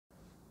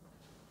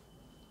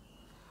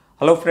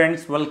Hello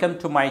friends, welcome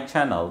to my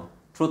channel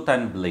Truth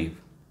and Belief.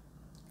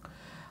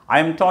 I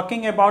am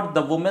talking about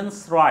the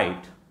women's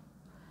right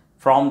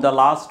from the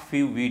last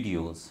few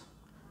videos.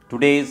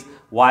 Today's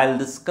while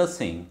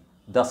discussing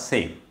the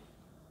same.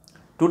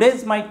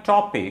 Today's my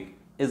topic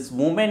is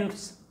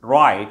women's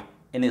right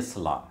in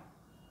Islam.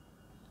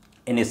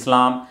 In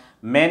Islam,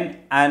 men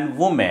and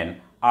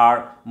women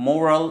are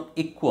moral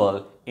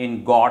equal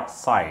in God's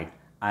sight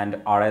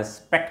and are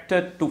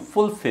expected to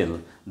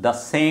fulfill the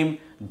same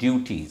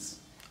duties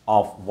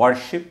of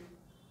worship,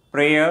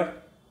 prayer,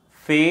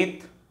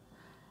 faith,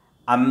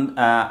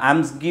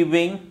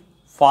 almsgiving,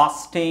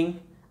 fasting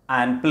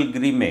and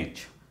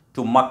pilgrimage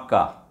to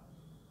Mecca.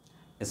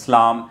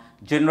 Islam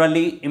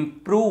generally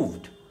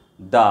improved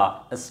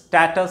the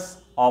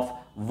status of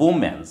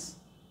women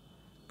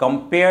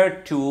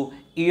compared to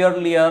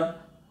earlier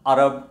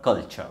Arab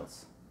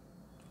cultures,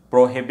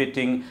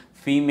 prohibiting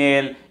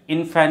female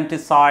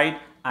infanticide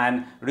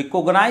and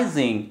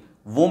recognizing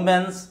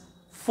women's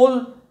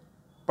full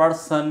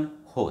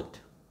personhood.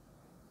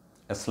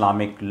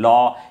 Islamic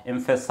law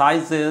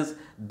emphasizes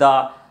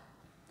the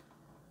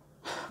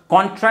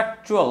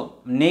contractual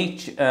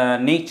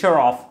nature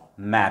of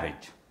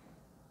marriage,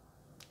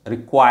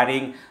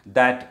 requiring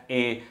that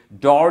a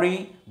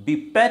dowry be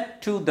paid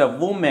to the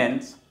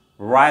woman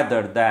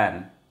rather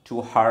than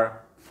to her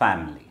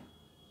family,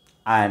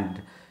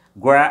 and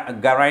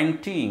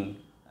guaranteeing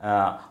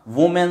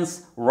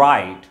women's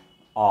right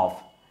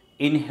of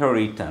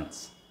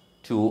inheritance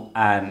to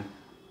an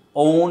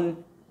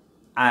own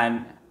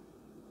and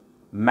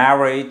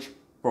marriage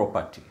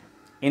property.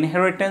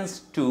 Inheritance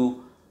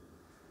to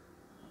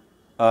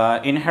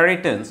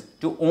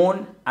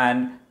own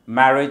and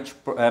manage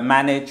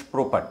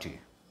property.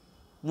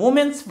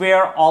 Women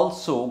were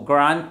also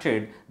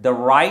granted the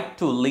right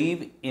to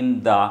live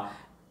in the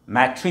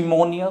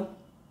matrimonial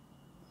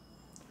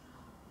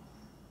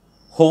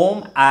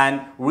home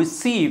and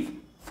receive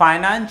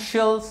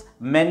financial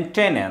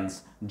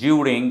maintenance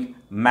during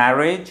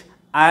marriage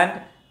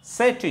and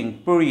setting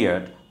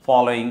period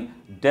following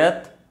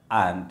death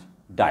and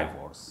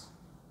divorce.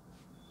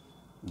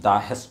 The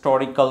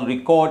historical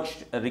record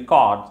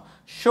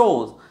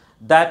shows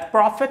that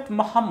Prophet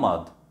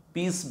Muhammad,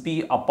 peace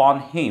be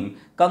upon him,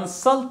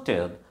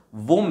 consulted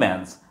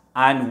women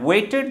and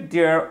weighted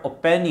their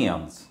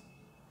opinions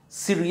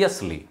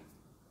seriously.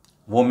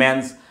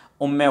 Women's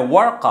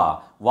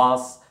Warqa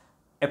was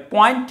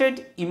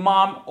appointed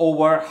Imam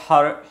over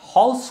her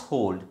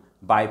household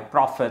by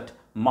Prophet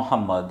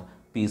Muhammad,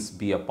 peace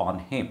be upon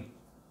him.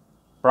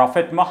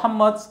 Prophet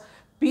Muhammad's,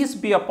 peace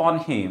be upon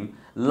him,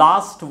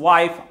 last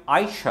wife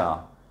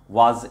Aisha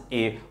was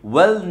a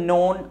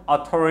well-known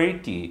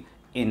authority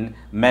in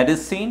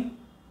medicine,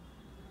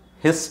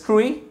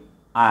 history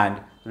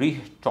and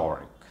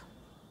rhetoric.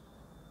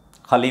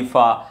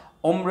 Khalifa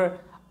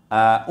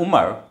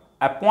Umar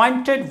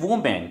appointed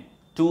women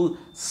to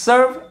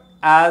serve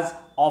as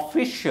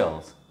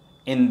officials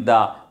in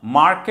the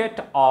market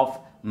of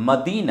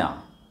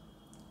Medina.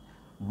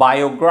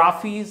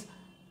 Biographies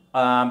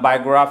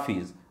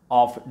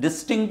of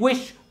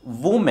distinguished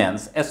women,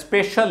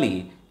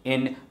 especially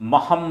in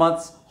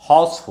Muhammad's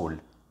household,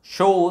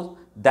 shows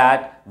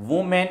that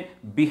women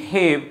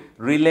behave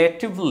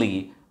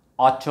relatively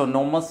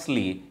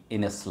autonomously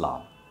in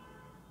Islam.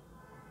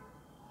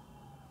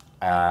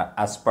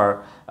 As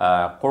per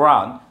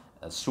Quran,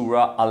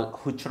 Surah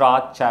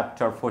Al-Hujurat,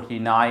 chapter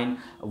 49,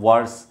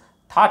 verse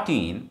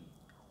 13,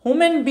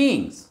 human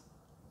beings,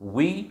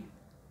 we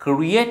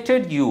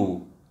created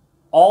you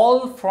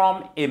all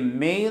from a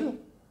male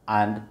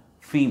and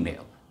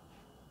female,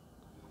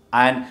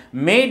 and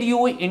made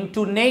you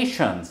into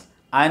nations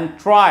and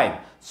tribes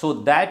so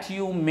that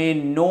you may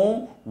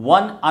know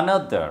one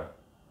another.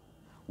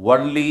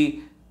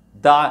 Verily,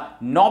 the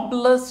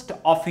noblest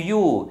of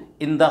you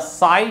in the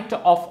sight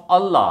of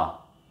Allah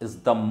is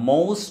the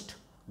most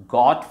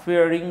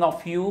God-fearing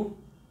of you.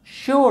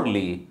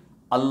 Surely,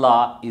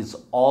 Allah is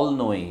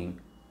all-knowing,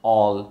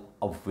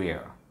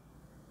 all-aware.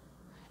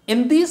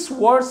 In these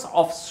words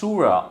of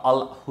Surah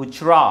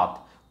Al-Hujurat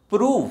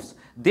proves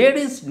there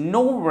is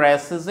no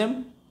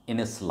racism in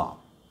Islam.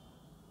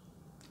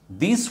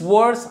 These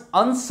words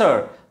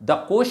answer the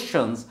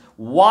questions: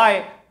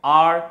 why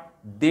are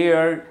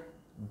there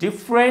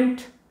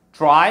different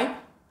tribes?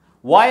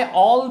 Why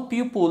all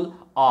people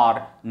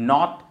are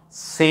not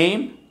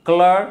same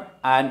color?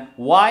 And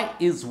why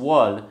is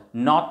world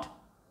not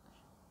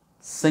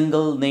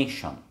single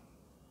nation?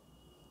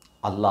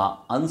 Allah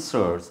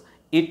answers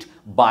it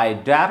by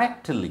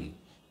directly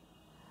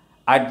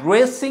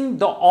addressing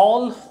the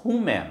all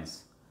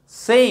humans,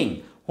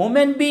 saying,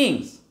 human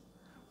beings,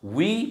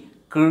 we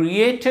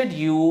created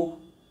you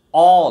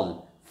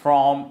all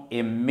from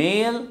a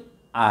male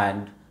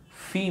and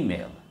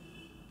female,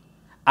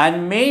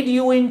 and made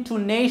you into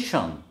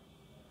nation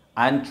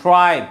and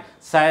tribe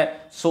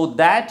so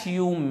that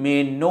you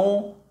may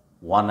know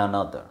one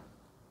another.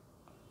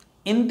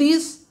 In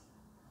this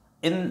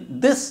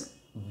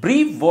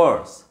brief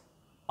verse,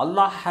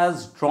 Allah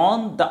has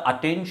drawn the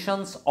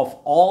attentions of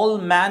all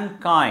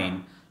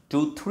mankind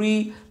to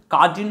three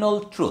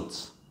cardinal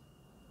truths.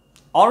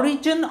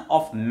 Origin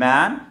of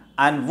man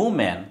and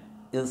woman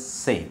is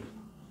same.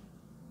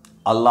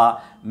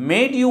 Allah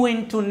made you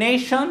into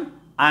nation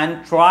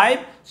and tribe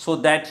so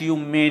that you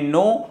may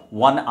know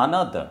one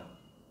another.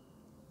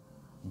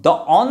 The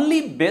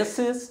only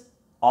basis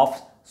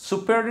of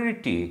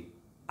superiority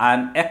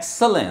and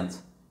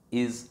excellence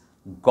is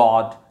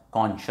God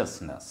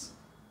consciousness.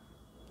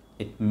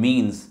 It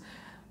means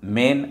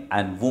men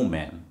and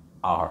women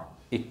are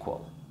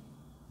equal.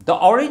 The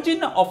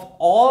origin of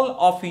all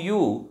of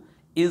you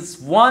is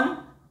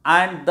one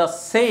and the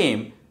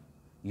same.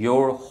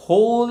 Your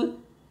whole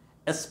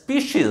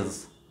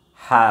species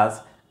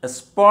has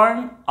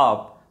sprung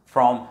up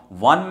from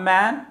one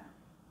man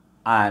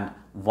and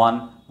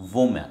one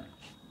woman.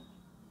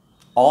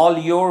 All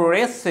your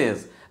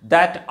races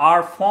that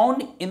are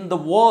found in the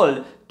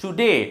world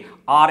today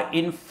are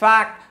in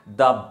fact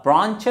the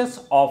branches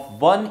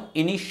of one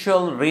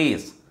initial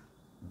race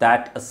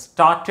that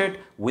started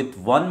with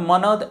one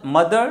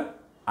mother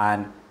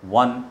and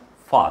one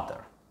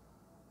father.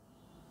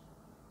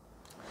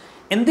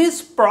 In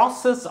this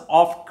process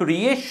of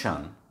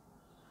creation,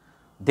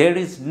 there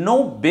is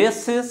no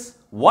basis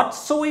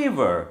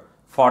whatsoever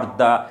for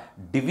the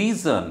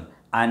division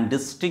and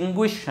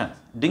distinctions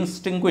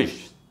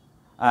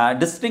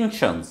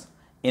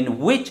in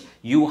which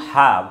you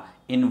have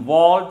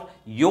involved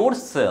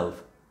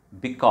yourself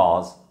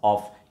because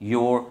of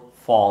your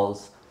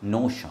false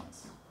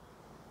notions.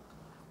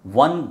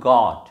 One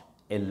God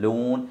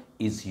alone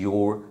is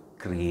your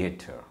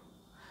creator.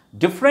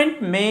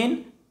 Different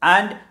men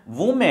and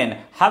women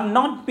have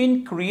not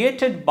been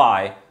created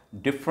by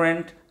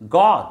different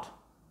God.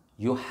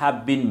 You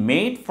have been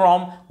made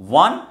from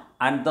one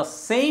and the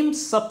same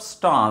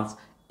substance.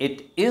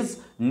 It is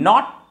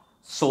not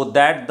so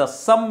that the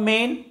some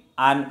men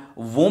and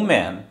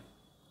women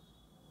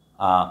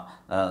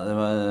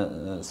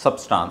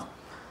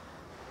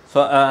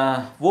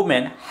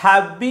women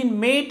have been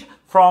made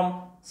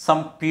from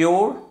some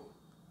pure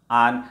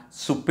and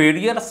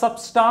superior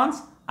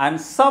substance and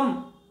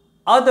some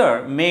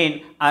other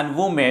men and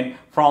women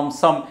from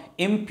some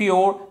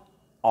impure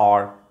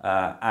or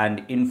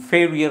and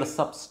inferior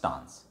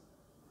substance.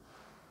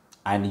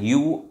 And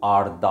you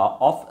are the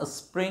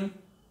offspring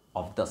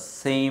of the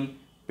same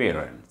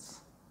parents.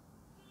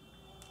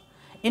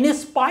 In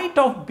spite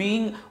of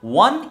being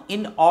one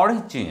in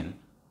origin,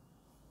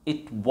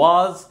 it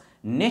was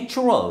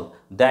natural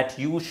that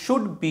you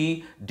should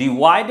be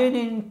divided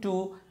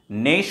into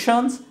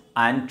nations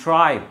and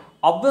tribes.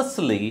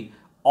 Obviously,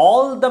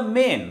 all the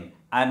men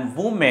and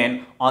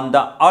women on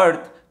the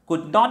earth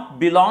could not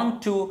belong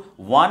to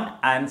one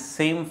and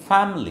same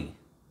family.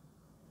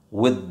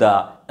 With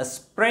the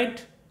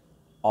spread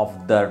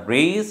of the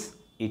race,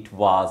 it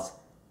was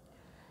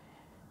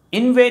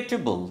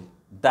inevitable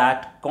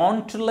that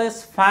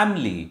countless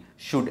family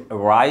should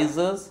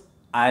arise,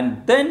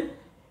 and then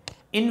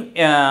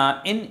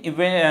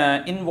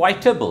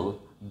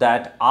inevitable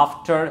that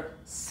after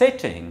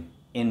setting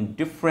in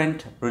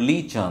different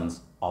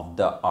religions of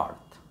the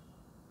earth,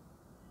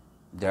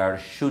 there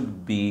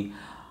should be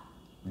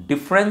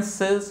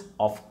differences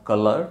of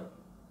color,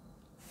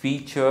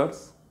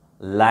 features,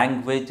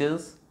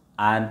 languages,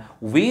 and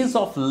ways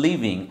of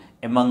living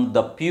among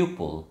the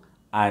people,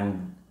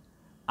 and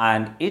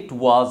it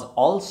was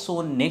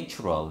also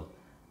natural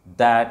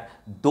that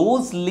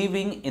those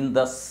living in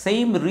the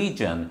same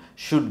region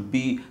should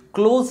be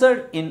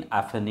closer in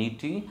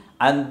affinity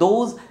and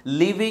those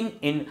living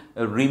in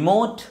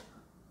remote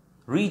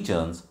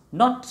regions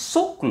not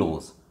so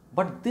close.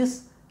 But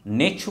this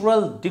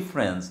natural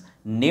difference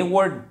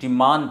never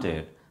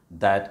demanded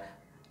that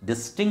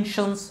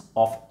distinctions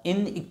of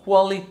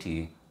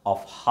inequality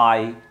of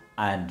high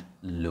and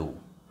low.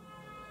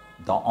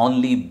 The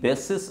only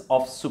basis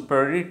of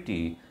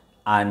superiority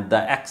and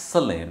the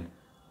excellence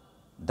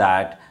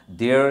that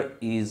there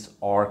is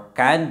or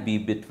can be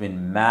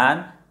between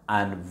man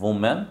and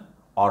woman,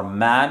 or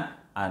man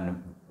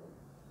and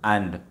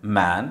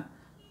man,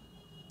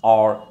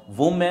 or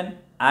woman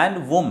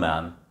and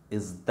woman,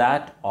 is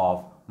that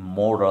of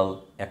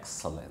moral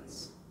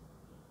excellence.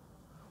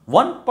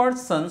 One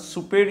person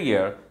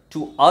superior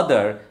to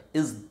other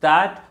is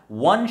that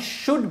one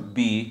should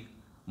be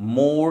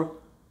more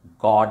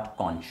God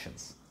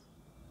conscious.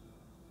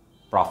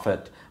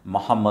 Prophet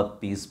Muhammad,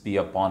 peace be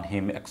upon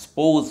him,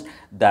 exposed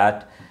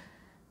that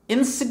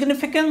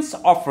insignificance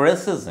of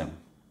racism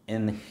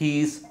in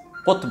his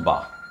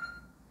khutbah.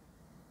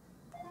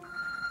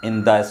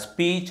 In the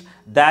speech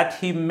that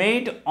he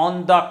made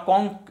on the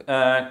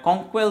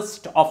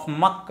conquest of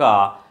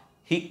Mecca,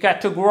 he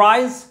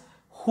categorized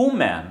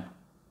human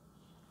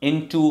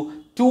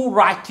into two,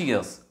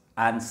 righteous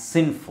and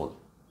sinful.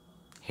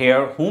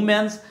 Here,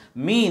 humans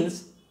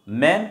means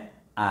men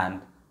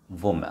and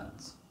women,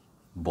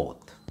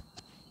 both.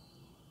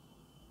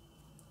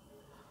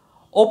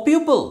 O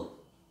people,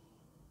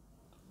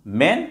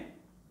 men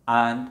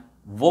and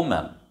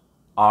women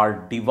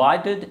are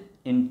divided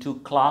into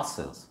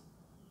classes: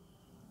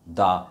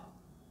 the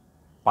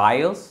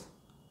pious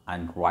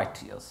and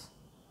righteous,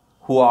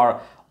 who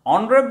are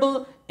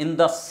honorable in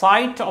the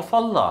sight of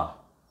Allah,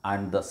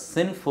 and the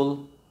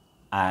sinful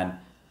and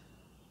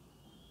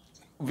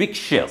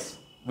vicious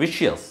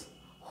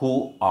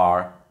who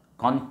are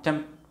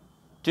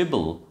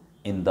contemptible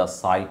in the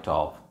sight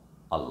of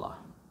Allah.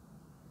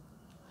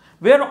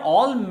 Where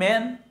all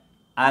men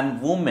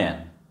and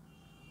women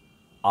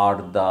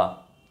are the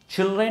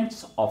children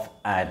of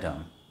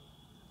Adam,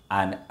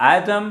 and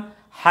Adam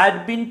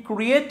had been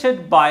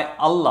created by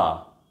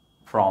Allah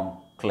from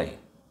clay.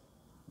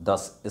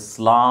 Thus,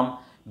 Islam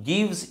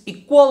gives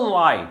equal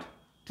right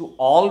to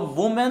all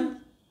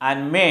women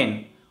and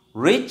men,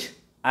 rich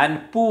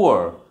and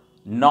poor,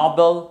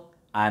 noble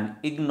and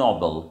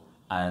ignoble,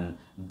 and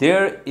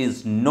there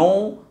is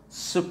no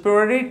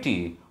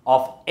superiority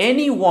of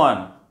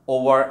anyone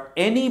over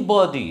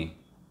anybody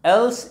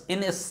else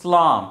in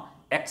Islam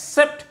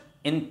except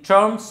in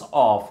terms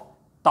of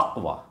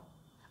taqwa.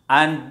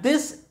 And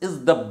this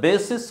is the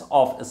basis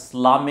of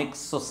Islamic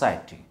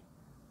society.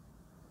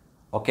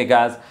 Okay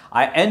guys,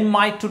 I end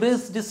my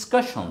today's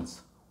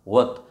discussions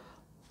with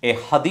a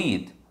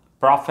hadith.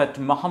 Prophet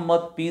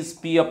Muhammad, peace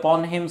be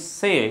upon him,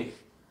 say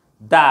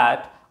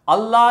that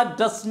Allah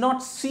does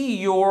not see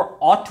your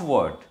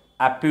outward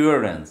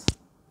appearance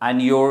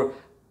and your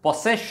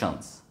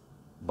possessions,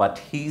 but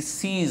He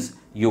sees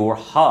your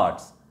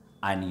hearts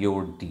and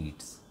your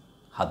deeds.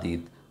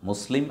 Hadith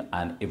Muslim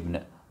and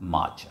Ibn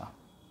Majah.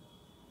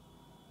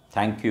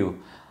 Thank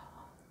you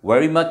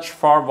very much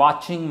for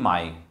watching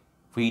my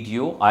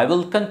video. I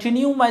will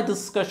continue my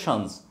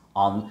discussions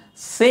on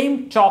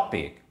same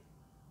topic,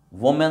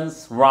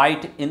 women's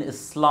right in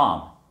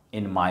Islam,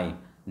 in my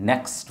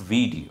next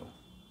video.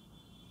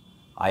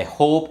 I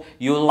hope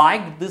you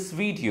liked this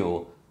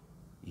video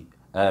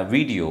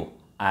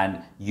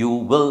and you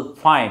will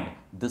find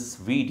this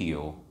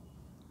video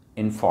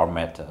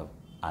informative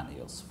and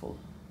useful.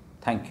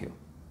 Thank you.